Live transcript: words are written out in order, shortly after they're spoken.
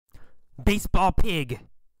Baseball Pig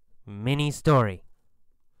mini story.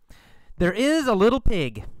 There is a little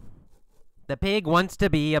pig. The pig wants to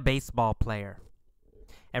be a baseball player.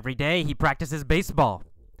 Every day he practices baseball.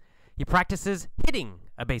 He practices hitting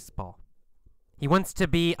a baseball. He wants to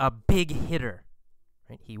be a big hitter.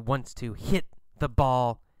 Right? He wants to hit the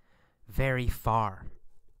ball very far.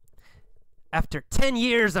 After 10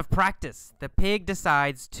 years of practice, the pig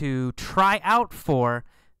decides to try out for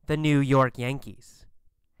the New York Yankees.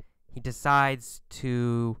 He decides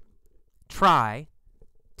to try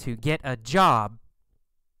to get a job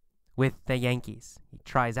with the Yankees. He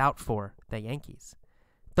tries out for the Yankees,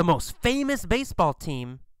 the most famous baseball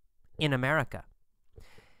team in America.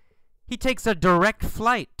 He takes a direct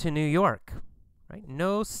flight to New York, right?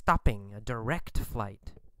 No stopping, a direct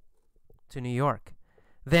flight to New York.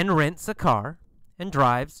 Then rents a car and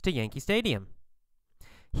drives to Yankee Stadium.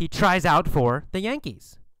 He tries out for the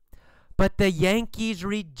Yankees, but the Yankees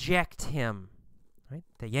reject him. Right?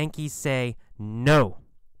 The Yankees say, no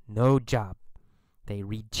job. They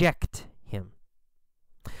reject him.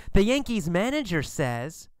 The Yankees manager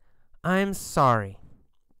says, I'm sorry.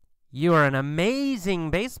 You are an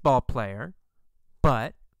amazing baseball player,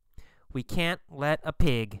 but we can't let a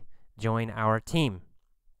pig join our team.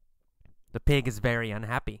 The pig is very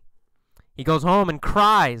unhappy. He goes home and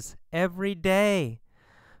cries every day.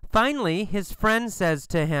 Finally, his friend says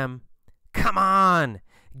to him, come on,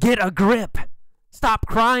 get a grip. Stop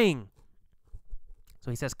crying. So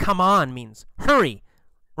he says, come on means hurry,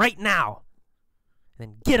 right now.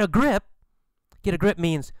 And then get a grip. Get a grip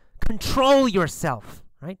means control yourself,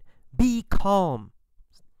 right? Be calm.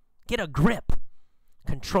 Get a grip.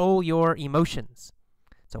 Control your emotions.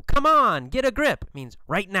 So come on, get a grip means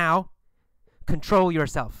right now. Control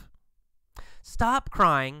yourself. Stop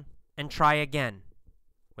crying and try again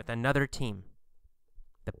with another team.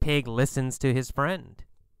 The pig listens to his friend.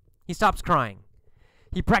 He stops crying.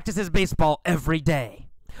 He practices baseball every day.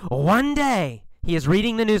 One day, he is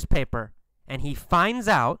reading the newspaper and he finds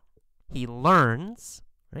out, he learns,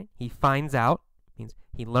 right? He finds out, means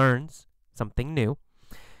he learns something new.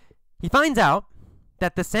 He finds out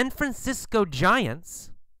that the San Francisco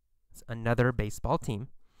Giants, another baseball team,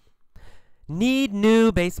 need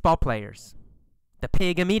new baseball players. The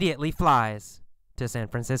pig immediately flies to San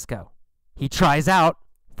Francisco. He tries out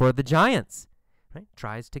for the Giants, right?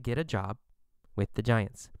 Tries to get a job with the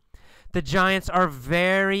Giants. The Giants are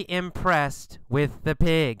very impressed with the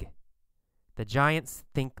pig. The Giants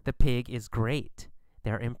think the pig is great.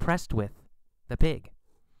 They're impressed with the pig.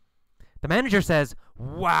 The manager says,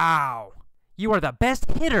 wow, you are the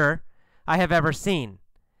best hitter I have ever seen.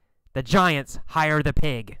 The Giants hire the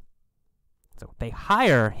pig. So they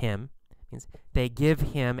hire him, means they give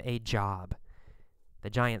him a job.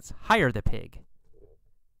 The Giants hire the pig.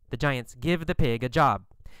 The Giants give the pig a job,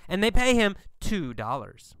 and they pay him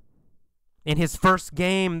 $2. In his first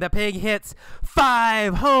game, the pig hits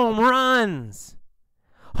 5 home runs.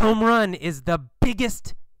 Home run is the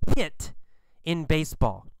biggest hit in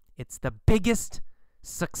baseball. It's the biggest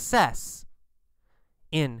success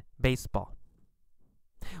in baseball.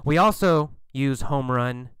 We also use home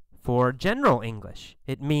run for general English.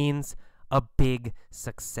 It means a big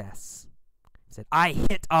success. He said, I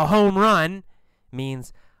hit a home run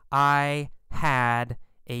means I had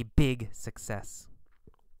a big success.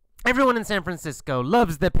 Everyone in San Francisco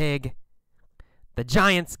loves the pig. The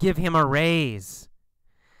Giants give him a raise.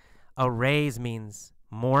 A raise means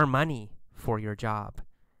more money for your job.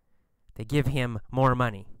 They give him more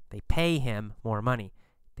money. They pay him more money.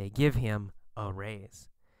 They give him a raise.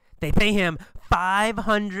 They pay him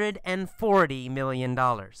 $540 million.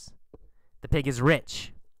 The pig is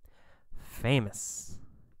rich, famous,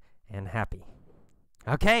 and happy.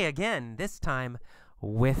 Okay, again, this time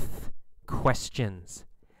with questions.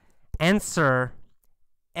 Answer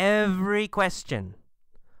every question.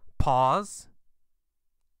 Pause,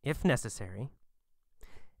 if necessary,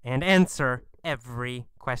 and answer every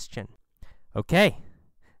question. Okay,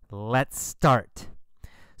 let's start.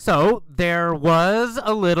 So, there was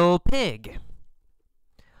a little pig.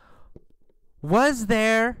 Was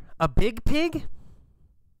there a big pig?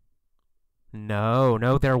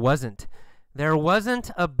 No, there wasn't. There wasn't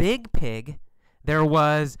a big pig. There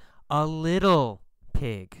was a little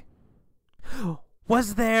pig.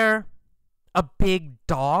 Was there a big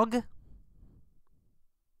dog?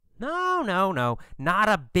 No, not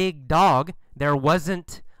a big dog. There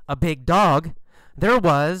wasn't a big dog. There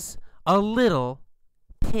was a little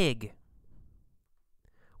pig.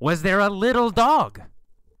 Was there a little dog?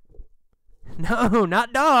 No,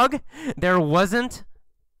 not dog. There wasn't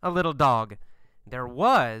a little dog. There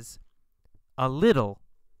was a little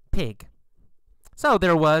pig. So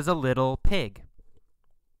there was a little pig.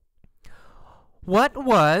 What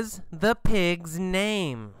was the pig's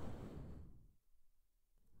name?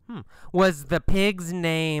 Was the pig's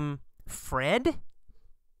name Fred?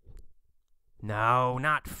 No,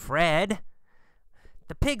 not Fred.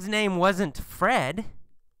 The pig's name wasn't Fred.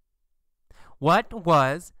 What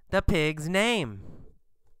was the pig's name?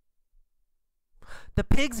 The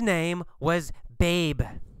pig's name was Babe.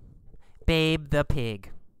 Babe the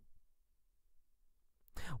pig.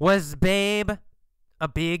 Was Babe a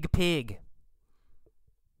big pig?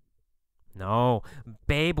 No,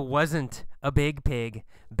 Babe wasn't a big pig.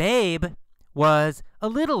 Babe was a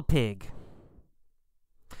little pig.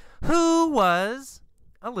 Who was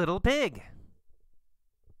a little pig?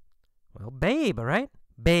 Well, Babe, right?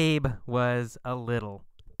 Babe was a little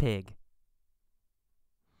pig.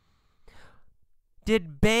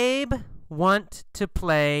 Did Babe want to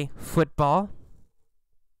play football?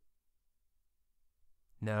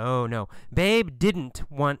 No. Babe didn't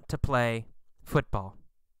want to play football.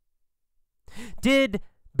 Did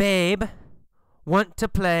Babe want to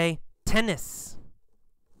play tennis?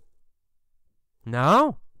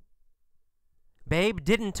 No. Babe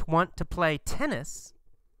didn't want to play tennis.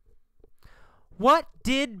 What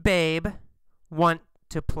did Babe want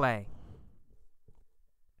to play?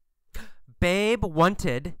 Babe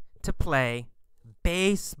wanted to play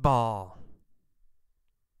baseball.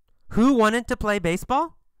 Who wanted to play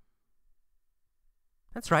baseball?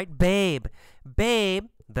 That's right, Babe. Babe,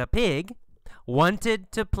 the pig, wanted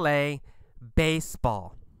to play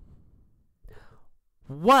baseball.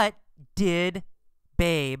 What did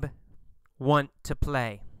Babe want to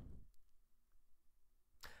play?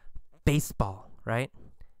 Baseball, right?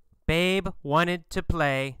 Babe wanted to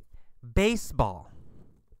play baseball.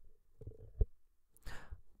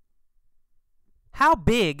 How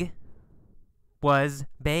big was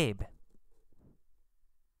Babe?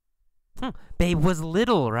 Babe was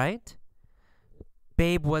little, right?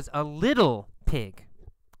 Babe was a little pig.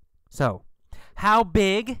 So, how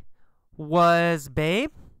big was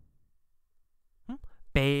Babe?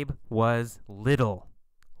 Babe was little.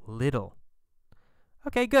 Little.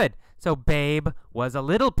 Okay, good. So Babe was a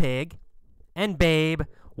little pig, and Babe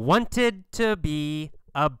wanted to be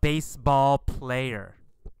a baseball player.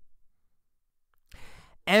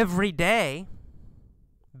 Every day,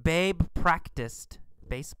 Babe practiced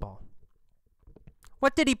baseball.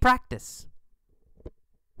 What did he practice?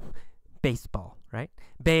 Baseball, right?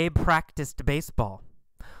 Babe practiced baseball.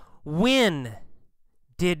 When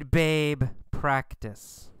did Babe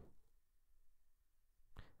practice?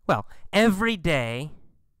 Well, every day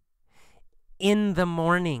in the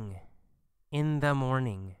morning. In the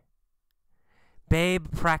morning.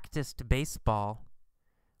 Babe practiced baseball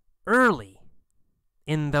early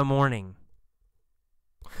in the morning.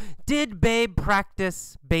 Did Babe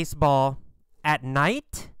practice baseball at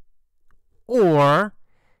night or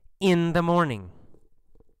in the morning?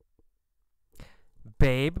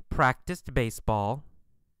 Babe practiced baseball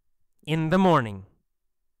in the morning.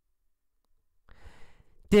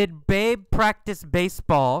 Did Babe practice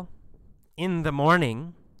baseball in the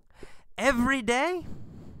morning every day?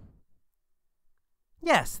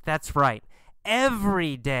 Yes, that's right.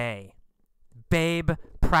 Every day, Babe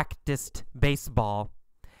practiced baseball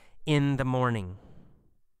in the morning.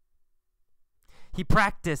 He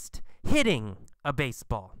practiced hitting a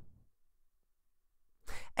baseball.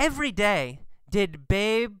 Every day, did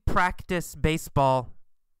Babe practice baseball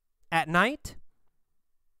at night?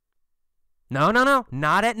 No,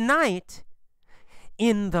 not at night.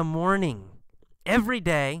 In the morning. Every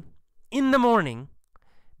day, in the morning,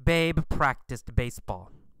 Babe practiced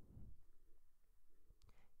baseball.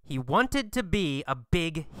 He wanted to be a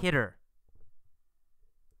big hitter.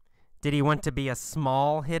 Did he want to be a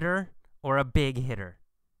small hitter or a big hitter?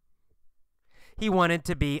 He wanted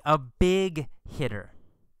to be a big hitter.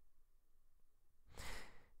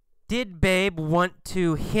 Did Babe want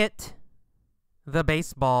to hit the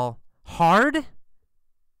baseball hard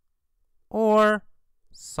or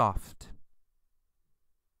soft?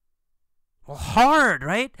 Well, hard,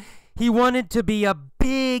 right? He wanted to be a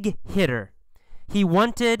big hitter. He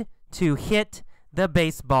wanted to hit the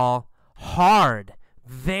baseball hard,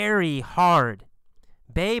 very hard.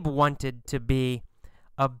 Babe wanted to be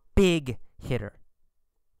a big hitter.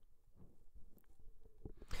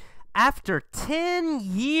 After 10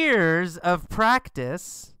 years of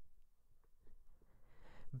practice,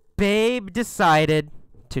 Babe decided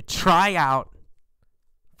to try out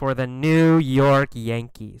for the New York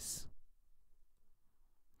Yankees.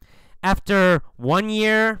 After 1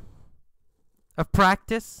 year of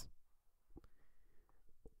practice,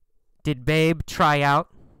 did Babe try out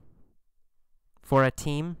for a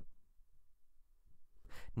team?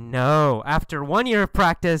 No, after 1 year of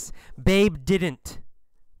practice, Babe didn't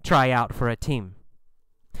try out for a team.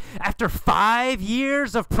 After 5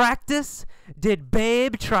 years of practice, did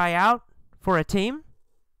Babe try out for a team?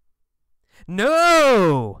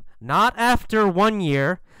 No, not after 1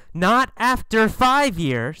 year, not after 5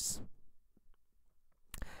 years.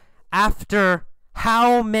 After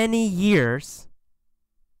how many years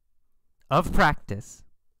of practice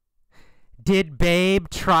did Babe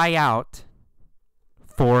try out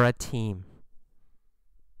for a team?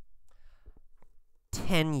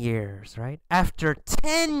 10 years, right? After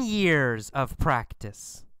 10 years of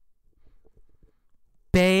practice,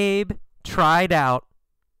 Babe tried out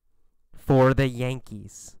for the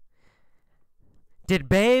Yankees. Did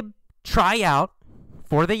Babe try out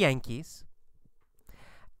for the Yankees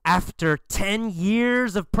after 10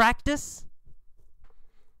 years of practice?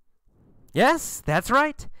 Yes, that's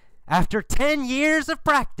right. After 10 years of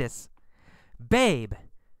practice, Babe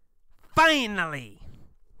finally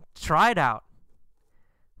tried out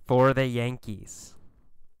for the Yankees.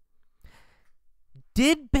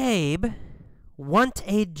 Did Babe want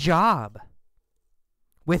a job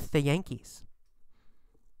with the Yankees?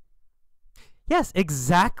 Yes,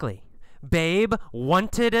 exactly. Babe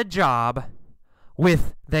wanted a job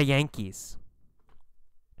with the Yankees.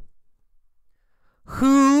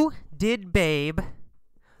 Who did Babe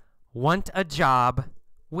want a job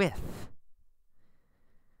with?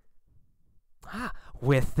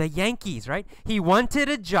 With the Yankees, right? He wanted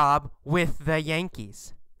a job with the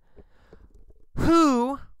Yankees.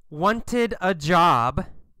 Who wanted a job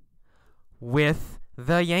with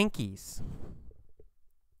the Yankees?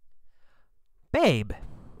 Babe.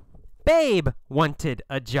 Babe wanted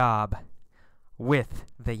a job with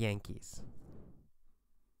the Yankees.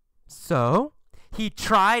 So, he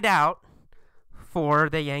tried out for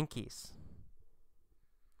the Yankees.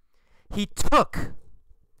 He took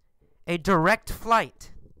a direct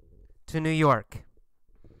flight to New York.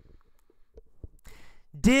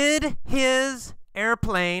 Did his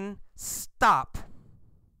airplane stop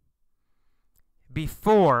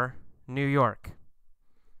before New York?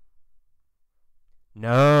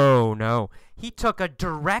 No. He took a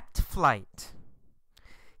direct flight.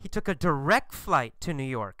 He took a direct flight to New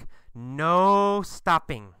York. No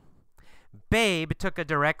stopping. Babe took a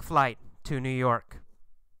direct flight to New York.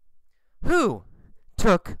 Who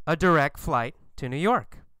took a direct flight to New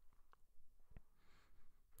York?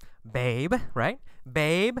 Babe, right?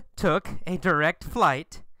 Babe took a direct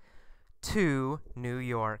flight to New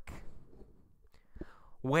York.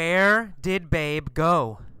 Where did Babe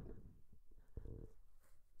go?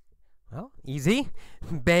 Well, easy.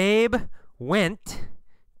 Babe went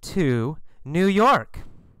to New York.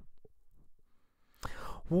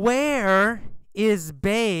 Where is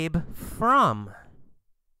Babe from?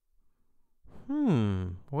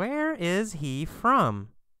 Where is he from?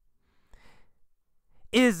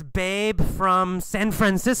 Is Babe from San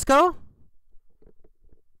Francisco?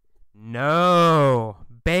 No,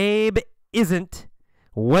 Babe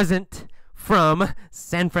wasn't from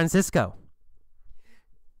San Francisco.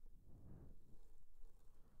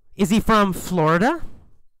 Is he from Florida?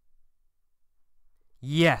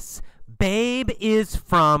 Yes, Babe is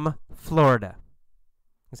from Florida.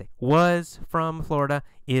 I say was from Florida,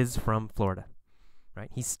 is from Florida. Right?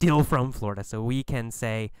 He's still from Florida, so we can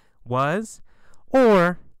say was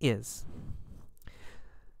or is.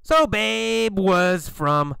 So Babe was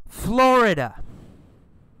from Florida.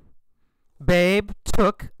 Babe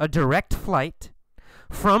took a direct flight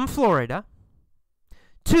from Florida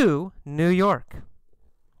to New York.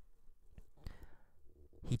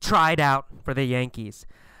 He tried out for the Yankees,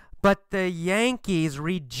 but the Yankees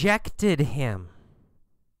rejected him.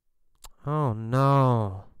 Oh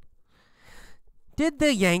no. Did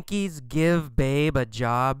the Yankees give Babe a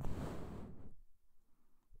job?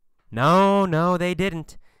 No, they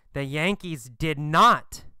didn't. The Yankees did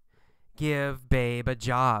not give Babe a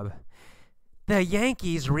job. The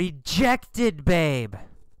Yankees rejected Babe.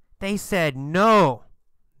 They said no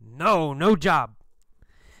job.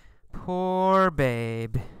 Poor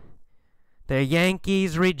Babe. The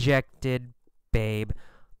Yankees rejected Babe.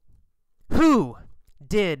 Who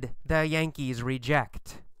did the Yankees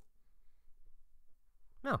reject?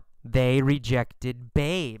 No, they rejected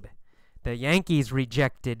Babe. The Yankees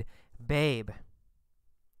rejected Babe.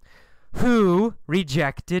 Who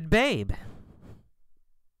rejected Babe?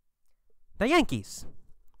 The Yankees.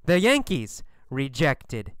 The Yankees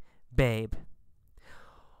rejected Babe.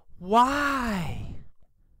 Why?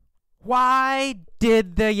 Why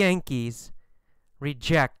did the Yankees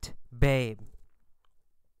reject Babe?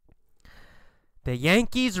 The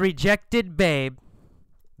Yankees rejected Babe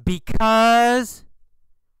because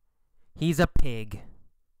he's a pig.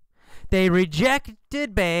 They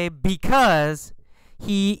rejected Babe because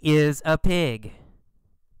he is a pig.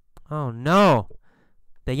 Oh no.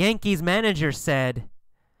 The Yankees manager said,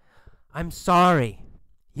 "I'm sorry.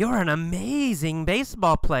 You're an amazing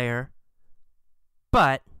baseball player,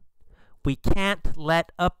 but we can't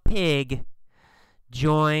let a pig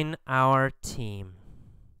join our team."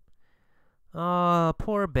 Oh,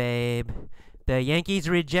 poor Babe. The Yankees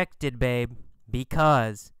rejected Babe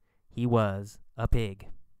because he was a pig.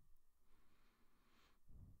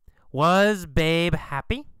 Was Babe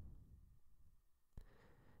happy?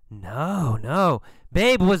 No, no.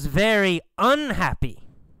 Babe was very unhappy.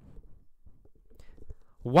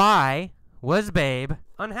 Why was Babe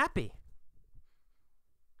unhappy?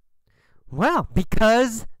 Well,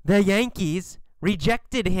 because the Yankees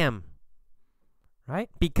rejected him. Right?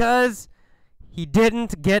 Because he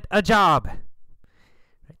didn't get a job.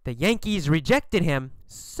 The Yankees rejected him,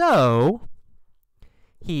 so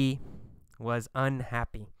he was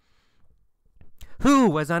unhappy. Who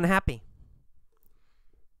was unhappy?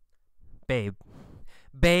 Babe.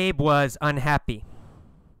 Babe was unhappy.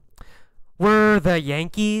 Were the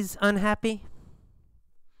Yankees unhappy?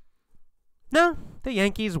 No, the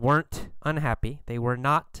Yankees weren't unhappy. They were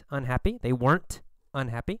not unhappy. They weren't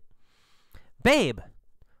unhappy. Babe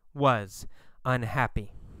was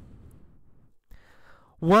unhappy.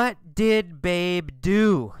 What did Babe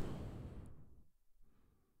do?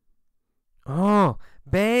 Oh,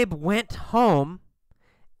 Babe went home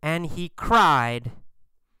and he cried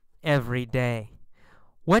every day.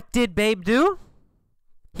 What did Babe do?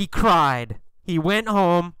 He cried. He went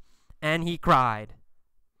home and he cried.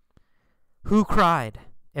 Who cried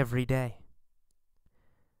every day?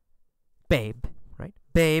 Babe, right?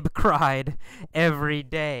 Babe cried every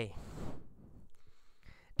day.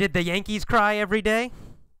 Did the Yankees cry every day?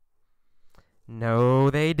 No,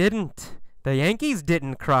 they didn't. The Yankees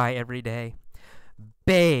didn't cry every day.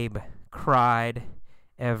 Babe cried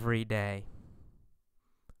every day.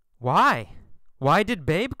 Why? Why did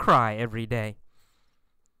Babe cry every day?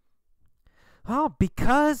 Oh,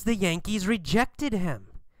 because the Yankees rejected him.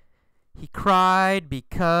 He cried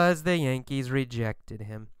because the Yankees rejected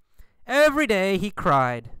him. Every day he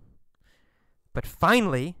cried. But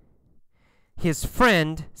finally, his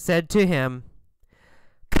friend said to him,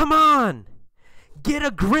 "Come on, get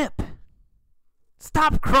a grip.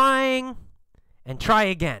 Stop crying and try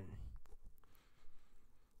again."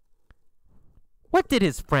 What did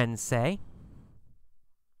his friend say?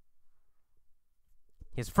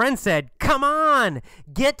 His friend said, "Come on,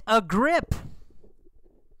 get a grip."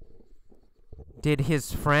 Did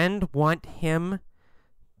his friend want him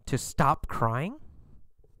to stop crying?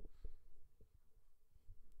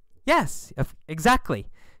 Yes, exactly.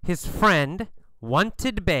 His friend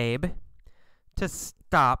wanted Babe to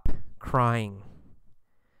stop crying.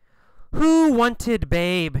 Who wanted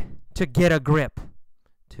Babe to get a grip,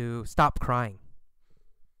 to stop crying?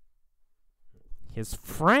 His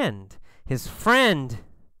friend. His friend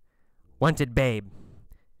wanted Babe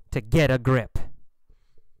to get a grip.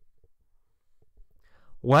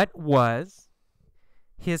 What was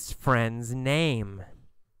his friend's name?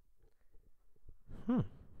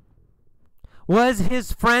 Was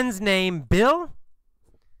his friend's name Bill?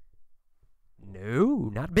 No,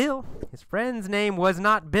 not Bill. His friend's name was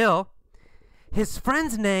not Bill. His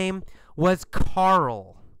friend's name was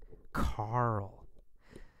Carl. Carl.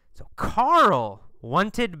 So Carl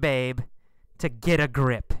wanted Babe to get a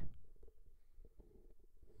grip.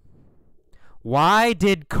 Why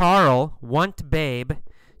did Carl want Babe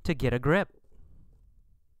to get a grip?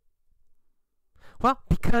 Well,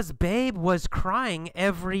 because Babe was crying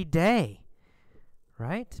every day.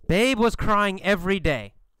 Right? Babe was crying every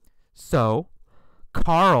day. So,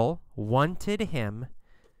 Carl wanted him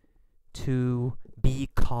to be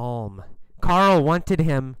calm. Carl wanted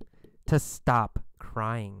him to stop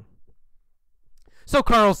crying. So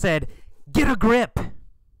Carl said, "Get a grip."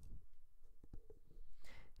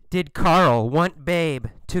 Did Carl want Babe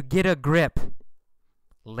to get a grip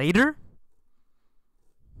later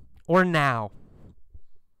or now?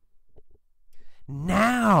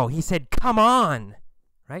 Now. He said, "Come on."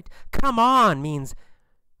 Right? Come on means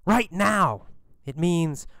right now. It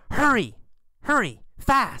means hurry, hurry,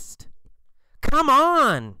 fast. Come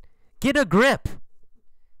on, get a grip.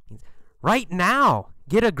 It means right now,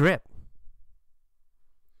 get a grip.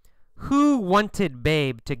 Who wanted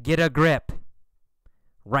Babe to get a grip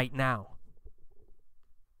right now?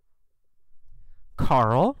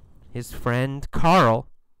 Carl, his friend Carl,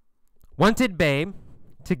 wanted Babe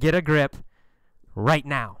to get a grip right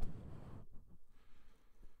now.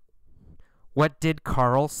 What did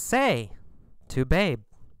Carl say to Babe?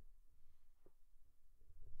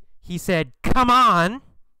 He said, "Come on,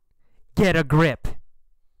 get a grip."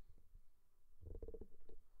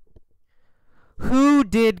 Who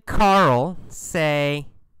did Carl say,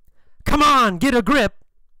 "Come on, get a grip,"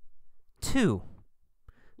 to?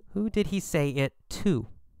 Who did he say it to?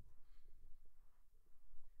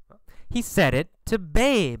 He said it to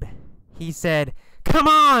Babe. He said, "Come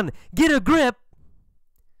on, get a grip,"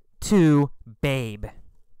 to Babe.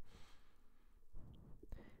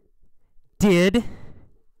 Did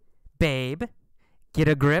Babe get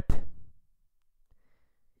a grip?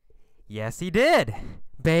 Yes, he did.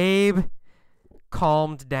 Babe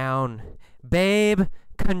calmed down. Babe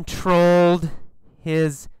controlled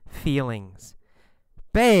his feelings.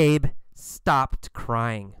 Babe stopped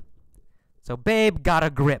crying. So Babe got a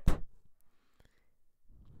grip.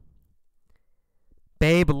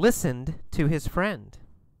 Babe listened to his friend.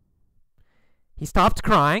 He stopped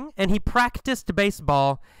crying and he practiced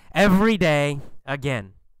baseball every day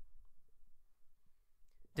again.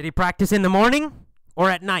 Did he practice in the morning or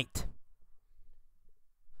at night?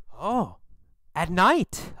 Oh, at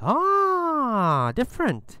night. Ah,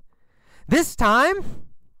 different. This time,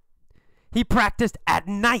 he practiced at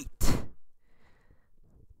night.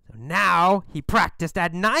 So now he practiced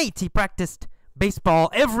at night. He practiced baseball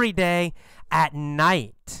every day at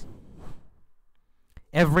night.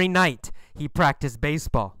 Every night he practiced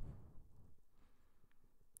baseball.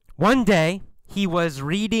 One day he was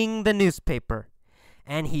reading the newspaper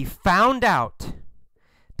and he found out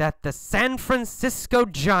that the San Francisco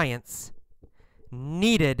Giants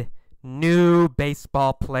needed new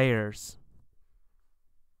baseball players.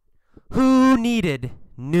 Who needed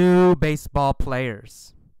new baseball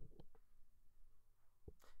players?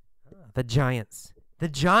 The Giants. The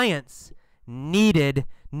Giants needed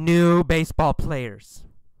new baseball players.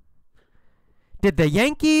 Did the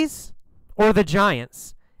Yankees or the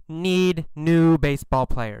Giants need new baseball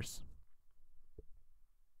players?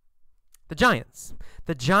 The Giants.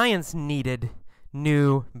 The Giants needed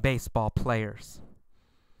new baseball players.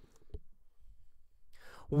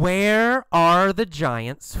 Where are the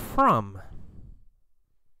Giants from?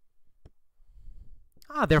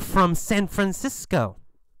 They're from San Francisco.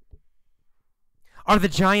 Are the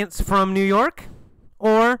Giants from New York?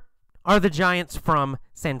 Or are the Giants from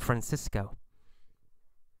San Francisco?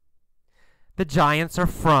 The Giants are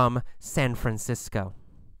from San Francisco.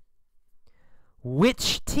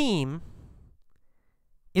 Which team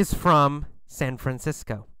is from San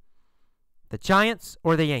Francisco? The Giants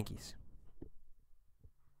or the Yankees?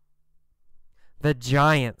 The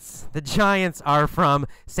Giants. The Giants are from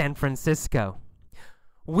San Francisco.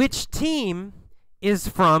 Which team is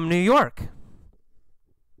from New York?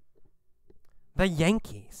 The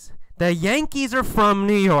Yankees. The Yankees are from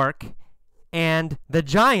New York, and the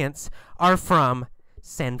Giants are from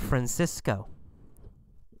San Francisco.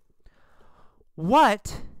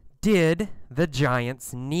 What did the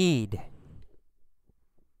Giants need?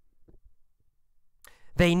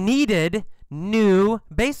 They needed new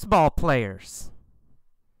baseball players.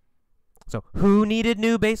 So, who needed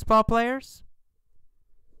new baseball players?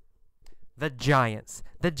 The Giants.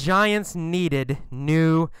 The Giants needed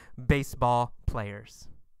new baseball players.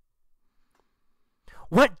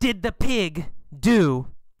 What did the pig do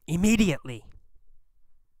immediately?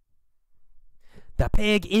 The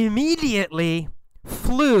pig immediately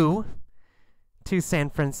flew to San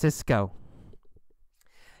Francisco.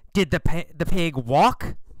 Did the pig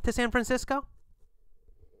walk to San Francisco?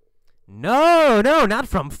 No, not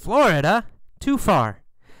from Florida. Too far.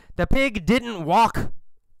 The pig didn't walk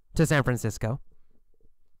to San Francisco.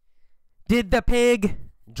 Did the pig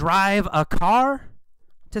drive a car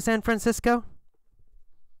to San Francisco?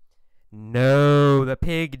 No, the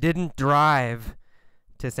pig didn't drive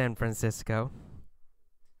to San Francisco.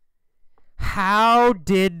 How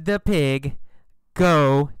did the pig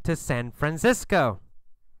go to San Francisco?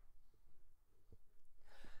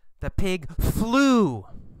 The pig flew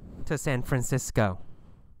to San Francisco.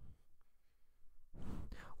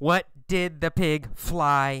 What did the pig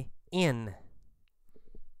fly in?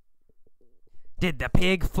 Did the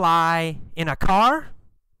pig fly in a car?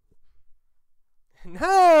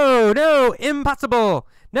 No, impossible.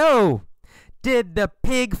 No. Did the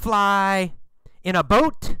pig fly in a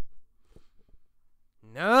boat?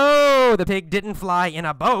 No, the pig didn't fly in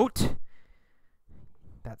a boat.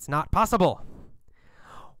 That's not possible.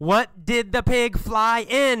 What did the pig fly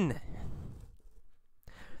in?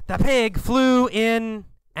 The pig flew in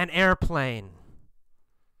an airplane.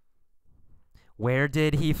 Where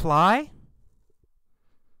did he fly?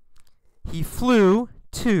 He flew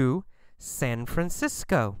to San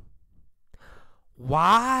Francisco.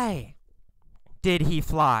 Why did he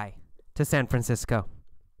fly to San Francisco?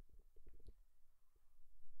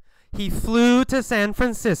 He flew to San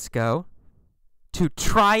Francisco to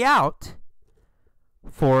try out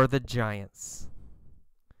for the Giants.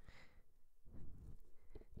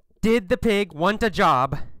 Did the pig want a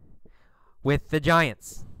job with the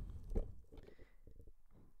Giants?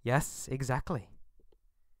 Yes, exactly.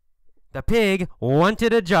 The pig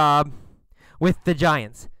wanted a job with the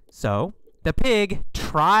Giants. So, the pig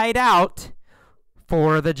tried out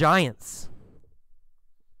for the Giants.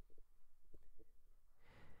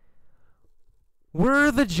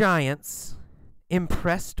 Were the Giants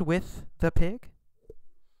impressed with the pig?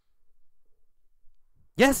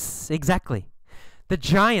 Yes, exactly. The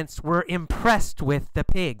Giants were impressed with the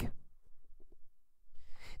pig.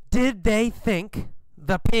 Did they think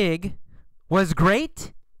the pig was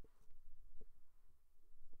great?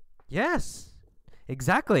 Yes,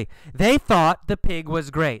 exactly. They thought the pig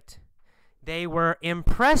was great. They were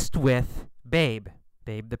impressed with Babe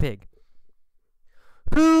the pig.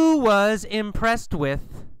 Who was impressed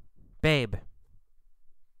with Babe?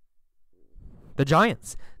 The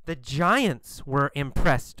Giants. The Giants were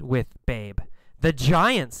impressed with Babe. The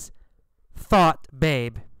Giants thought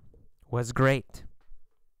Babe was great.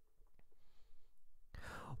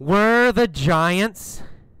 Were the Giants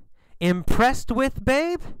impressed with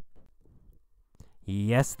Babe?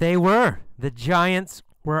 Yes, they were. The Giants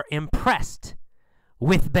were impressed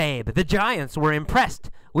with Babe. The Giants were impressed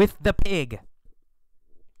with the pig.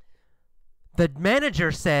 The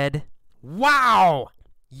manager said, "Wow,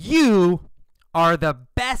 you are the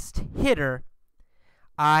best hitter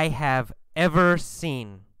I have ever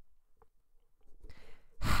seen."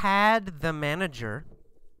 Had the manager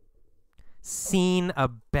seen a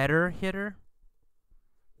better hitter?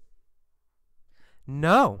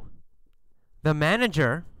 No. The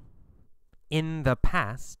manager, in the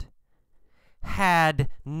past, had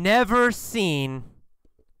never seen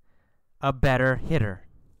a better hitter.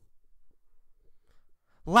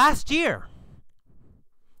 Last year,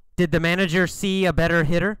 did the manager see a better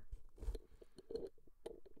hitter?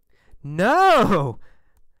 No.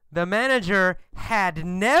 The manager had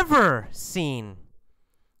never seen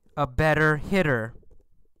a better hitter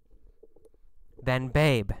than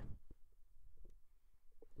Babe.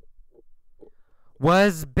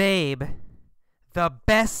 Was Babe the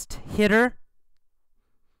best hitter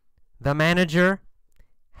the manager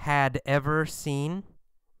had ever seen?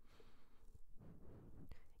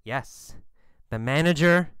 Yes, the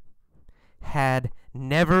manager had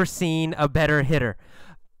never seen a better hitter.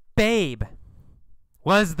 Babe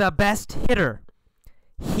was the best hitter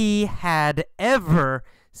he had ever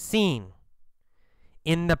seen.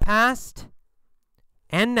 In the past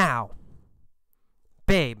and now,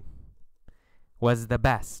 Babe was the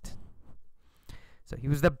best. So he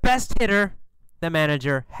was the best hitter the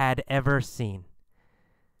manager had ever seen.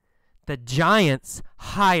 The Giants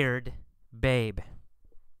hired Babe.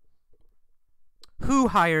 Who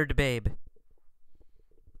hired Babe?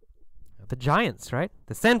 The Giants, right?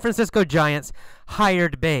 The San Francisco Giants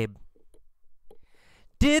hired Babe.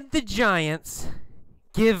 Did the Giants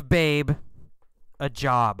give Babe a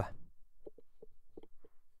job?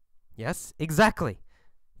 Yes, exactly.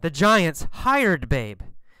 The Giants hired Babe.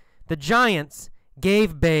 The Giants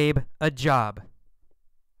gave Babe a job.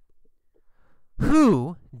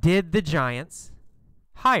 Who did the Giants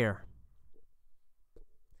hire?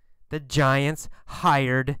 The Giants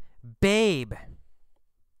hired Babe.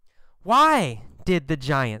 Why did the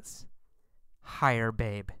Giants hire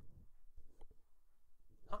Babe?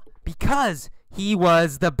 Because he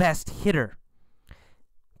was the best hitter.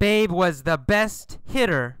 Babe was the best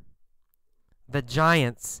hitter the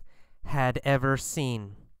Giants had ever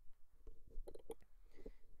seen.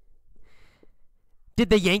 Did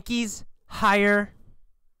the Yankees hire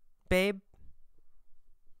Babe?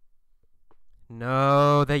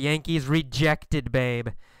 No, the Yankees rejected Babe.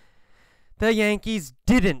 The Yankees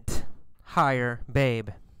didn't hire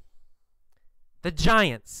Babe. The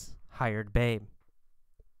Giants hired Babe.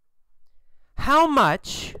 How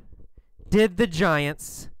much did the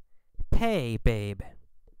Giants pay Babe?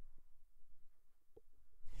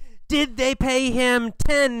 Did they pay him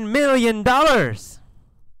 $10 million?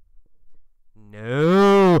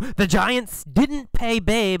 No, the Giants didn't pay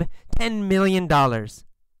Babe $10 million.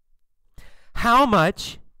 How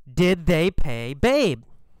much did they pay Babe?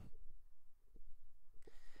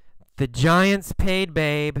 The Giants paid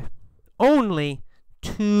Babe only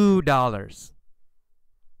 $2.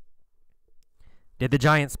 Did the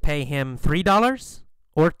Giants pay him $3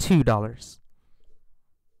 or $2?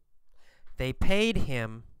 They paid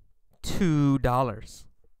him $2.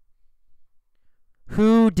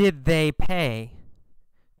 Who did they pay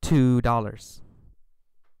 $2?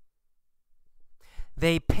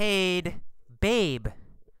 They paid Babe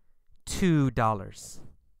 $2.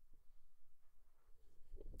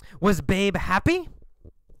 Was Babe happy?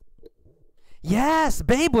 Yes,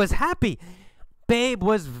 Babe was happy. Babe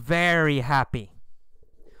was very happy.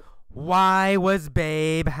 Why was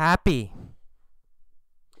Babe happy?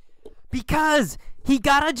 Because he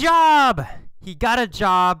got a job. He got a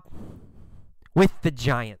job with the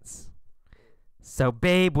Giants. So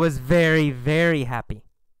Babe was very, very happy.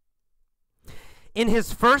 In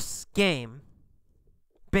his first game,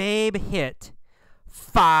 Babe hit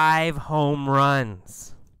 5 home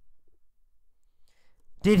runs.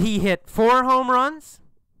 Did he hit 4 home runs?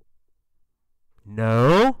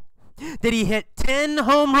 No. Did he hit 10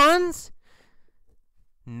 home runs?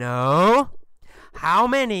 No. How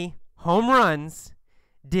many home runs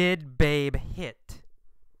did Babe hit?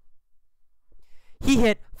 He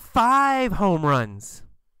hit 5 home runs.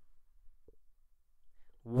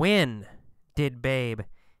 When did Babe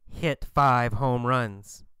hit 5 home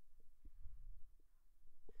runs?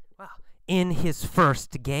 Well, in his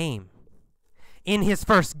first game. In his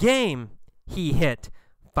first game, he hit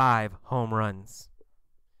 5 home runs.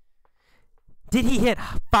 Did he hit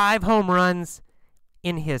 5 home runs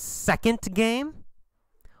in his second game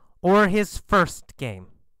or his first game?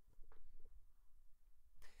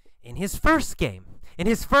 In his first game. In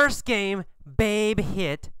his first game, Babe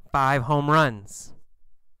hit 5 home runs.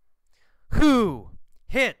 Who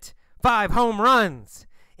hit 5 home runs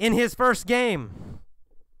in his first game?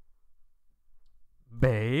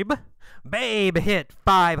 Babe. Babe hit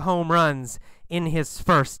 5 home runs in his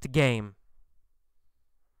first game.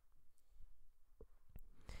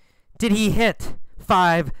 Did he hit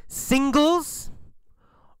 5 singles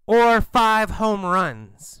or 5 home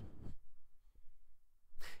runs?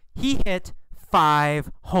 He hit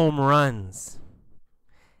 5 home runs.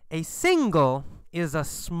 A single is a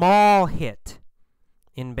small hit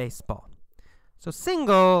in baseball. So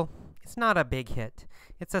single, it's not a big hit.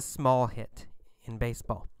 It's a small hit in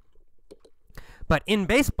baseball. But in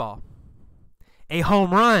baseball, a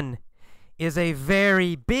home run is a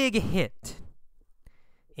very big hit.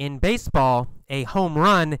 In baseball, a home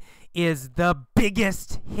run is the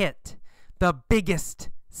biggest hit, the biggest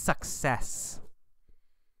success.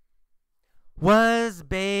 Was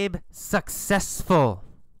Babe successful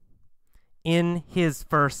in his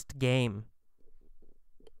first game?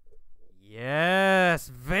 Yes,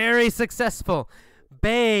 very successful.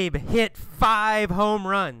 Babe hit 5 home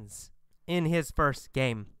runs in his first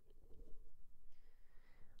game.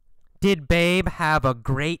 Did Babe have a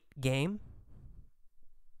great game?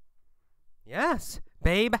 Yes,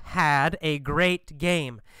 Babe had a great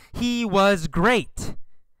game. He was great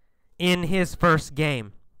in his first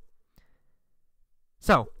game.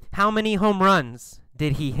 So, how many home runs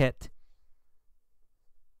did he hit?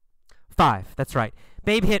 5, that's right.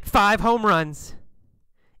 Babe hit 5 home runs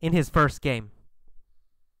in his first game.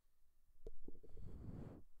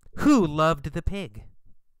 Who loved the pig?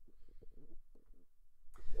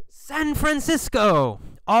 San Francisco.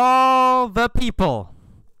 All the people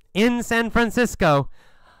in San Francisco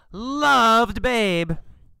loved Babe.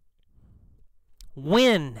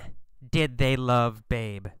 When did they love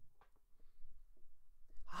Babe?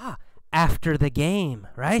 After the game,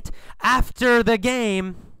 right? After the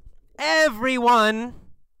game, everyone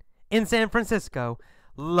in San Francisco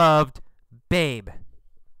loved Babe.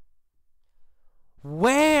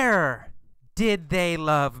 Where did they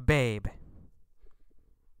love Babe?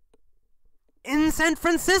 In San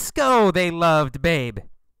Francisco, they loved Babe.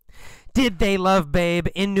 Did they love Babe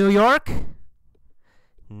in New York?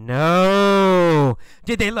 No.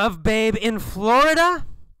 Did they love Babe in Florida?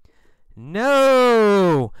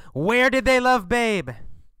 No. Where did they love Babe?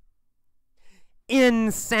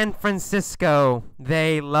 In San Francisco,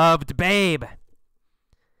 they loved Babe.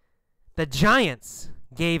 The Giants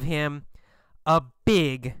gave him a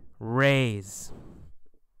big raise.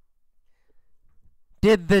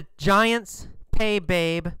 Did the Giants pay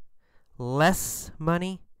Babe less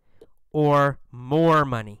money or more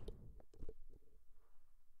money?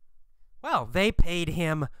 Well, they paid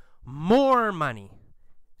him more money,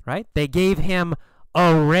 right? They gave him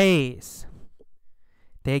a raise.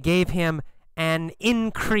 They gave him an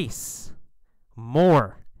increase.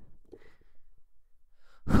 More.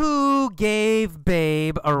 Who gave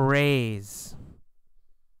Babe a raise?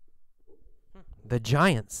 The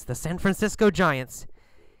Giants, the San Francisco Giants,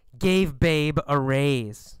 gave Babe a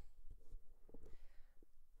raise.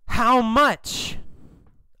 How much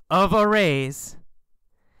of a raise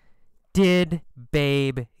did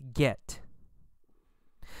Babe get?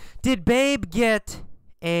 Did Babe get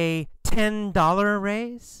a $10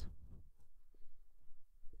 raise?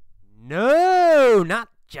 No, not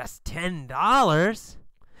just $10.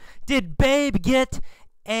 Did Babe get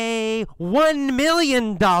a $1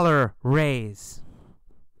 million raise?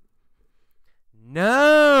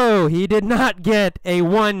 No, he did not get a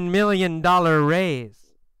 $1 million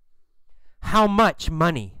raise. How much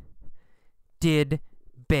money did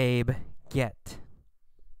Babe get?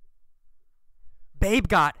 Babe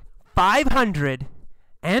got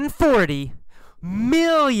 $540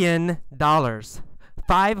 million.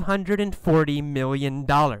 $540 million.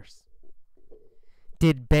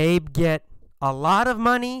 Did Babe get a lot of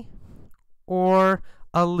money or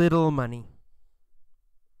a little money?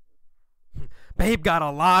 Babe got a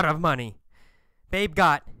lot of money. Babe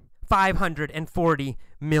got $540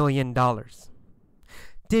 million.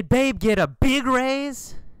 Did Babe get a big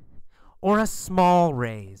raise or a small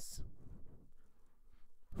raise?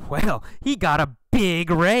 Well, he got a big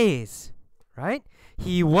raise, right?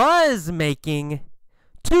 He was making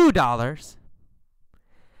 $2.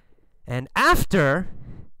 And after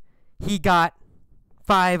he got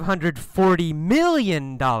 $540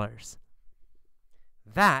 million,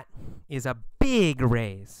 that is a big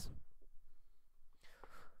raise.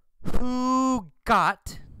 Who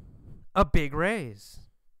got a big raise?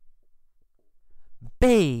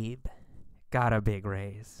 Babe got a big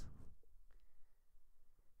raise.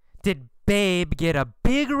 Did Babe get a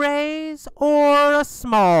big raise or a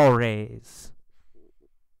small raise?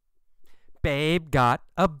 Babe got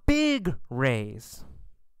a big raise.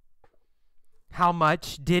 How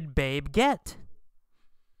much did Babe get?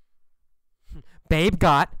 Babe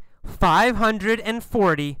got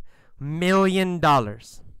 $540 million.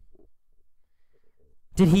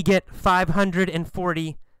 Did he get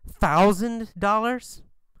 $540,000?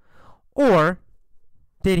 Or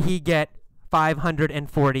did he get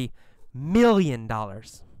 $540 million?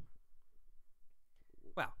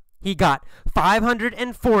 Well, he got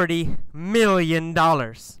 $540 million.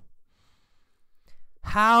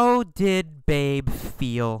 How did Babe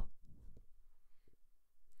feel?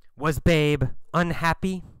 Was Babe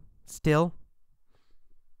unhappy still?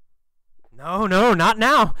 No, not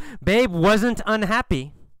now. Babe wasn't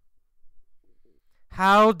unhappy.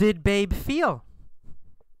 How did Babe feel?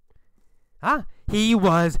 He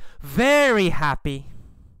was very happy.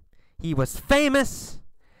 He was famous,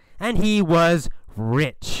 and he was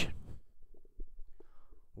rich.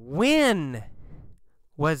 When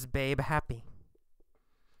was Babe happy?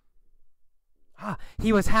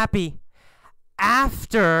 He was happy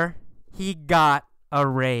after he got a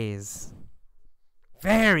raise.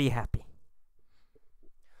 Very happy.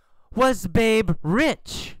 Was Babe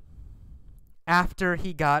rich after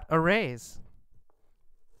he got a raise?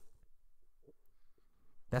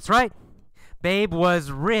 That's right. Babe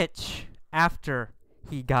was rich after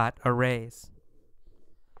he got a raise.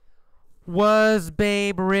 Was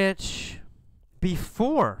Babe rich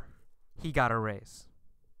before he got a raise?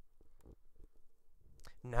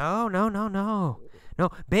 No. No,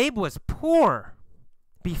 Babe was poor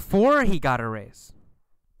before he got a raise.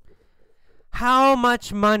 How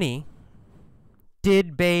much money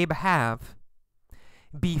did Babe have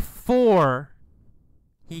before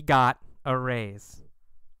he got a raise?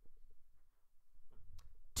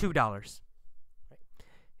 $2.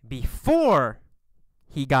 Before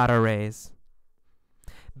he got a raise,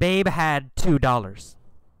 Babe had $2.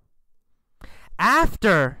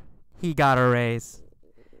 After he got a raise,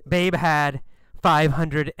 Babe had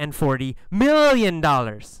 $540 million.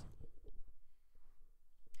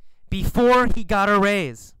 Before he got a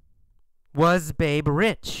raise, was Babe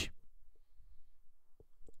rich?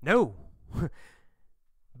 No.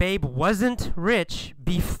 Babe wasn't rich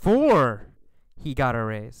before he got a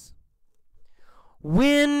raise.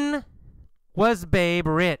 When was Babe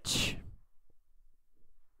rich?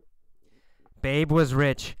 Babe was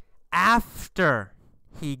rich after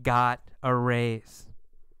he got a raise.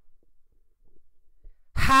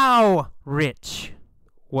 How rich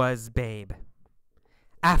was Babe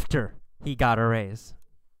after he got a raise?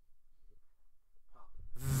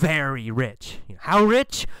 Very rich. How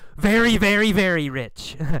rich? Very, very, very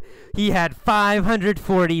rich. He had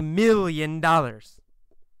 $540 million.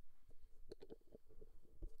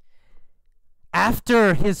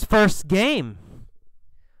 After his first game,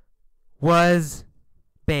 was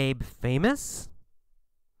Babe famous?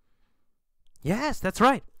 Yes, that's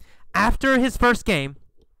right. After his first game,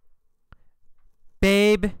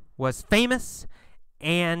 Babe was famous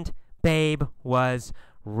and Babe was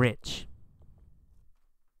rich.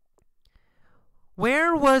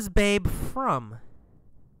 Where was Babe from?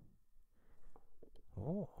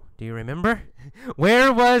 Oh, Do you remember?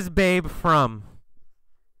 Where was Babe from?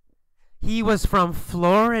 He was from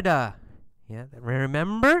Florida. Yeah,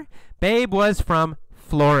 remember? Babe was from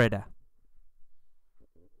Florida.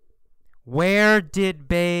 Where did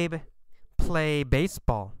Babe play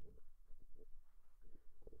baseball?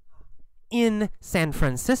 In San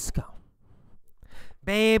Francisco.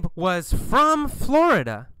 Babe was from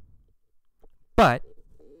Florida, but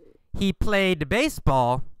he played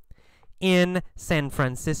baseball in San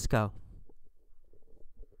Francisco.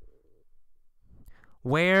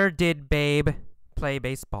 Where did Babe play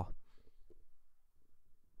baseball?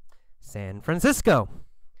 San Francisco.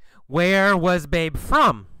 Where was Babe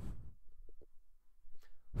from?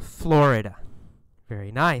 Florida.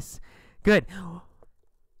 Very nice. Good.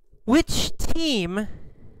 Which team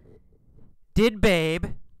did Babe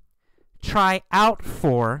try out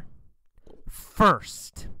for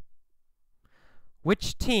first?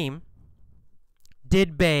 Which team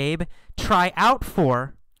did Babe try out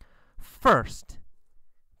for first?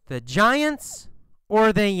 The Giants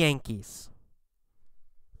or the Yankees?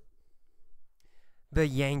 The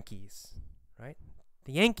Yankees, right?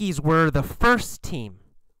 The Yankees were the first team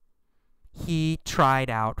he tried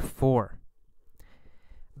out for.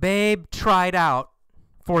 Babe tried out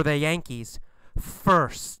for the Yankees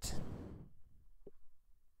first.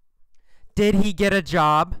 Did he get a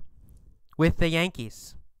job with the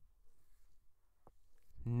Yankees?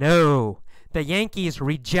 No. The Yankees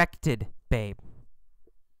rejected Babe.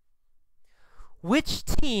 Which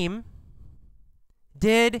team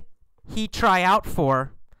did he try out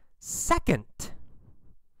for second?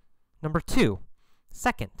 Number 2,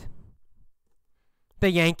 second.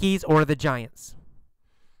 The Yankees or the Giants?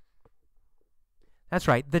 That's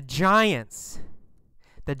right, the Giants.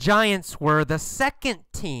 The Giants were the second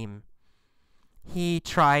team he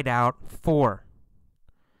tried out for.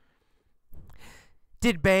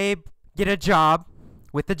 Did Babe get a job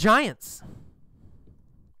with the Giants?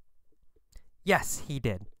 Yes, he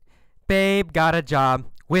did. Babe got a job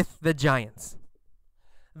with the Giants.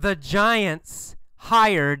 The Giants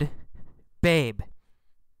hired Babe.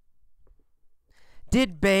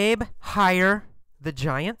 Did Babe hire the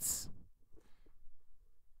Giants?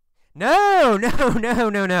 No.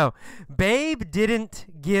 Babe didn't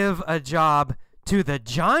give a job to the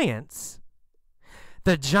Giants.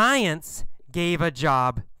 The Giants gave a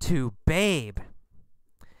job to Babe.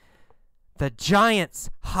 The Giants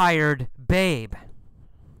hired Babe.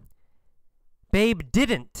 Babe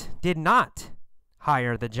did not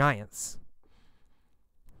hire the Giants.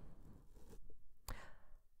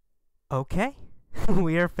 Okay,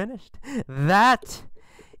 we are finished. That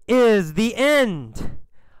is the end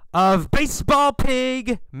of Baseball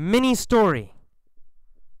Pig mini story.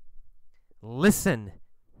 Listen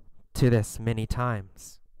to this many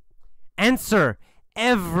times. Answer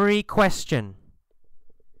every question.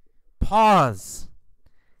 Pause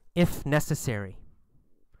if necessary,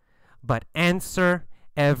 but answer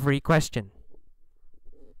every question.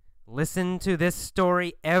 Listen to this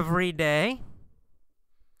story every day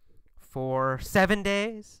for 7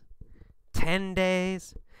 days, 10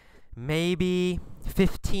 days, maybe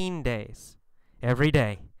 15 days. Every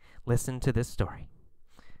day, listen to this story.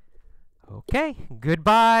 Okay,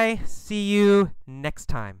 goodbye. See you next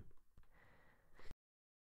time.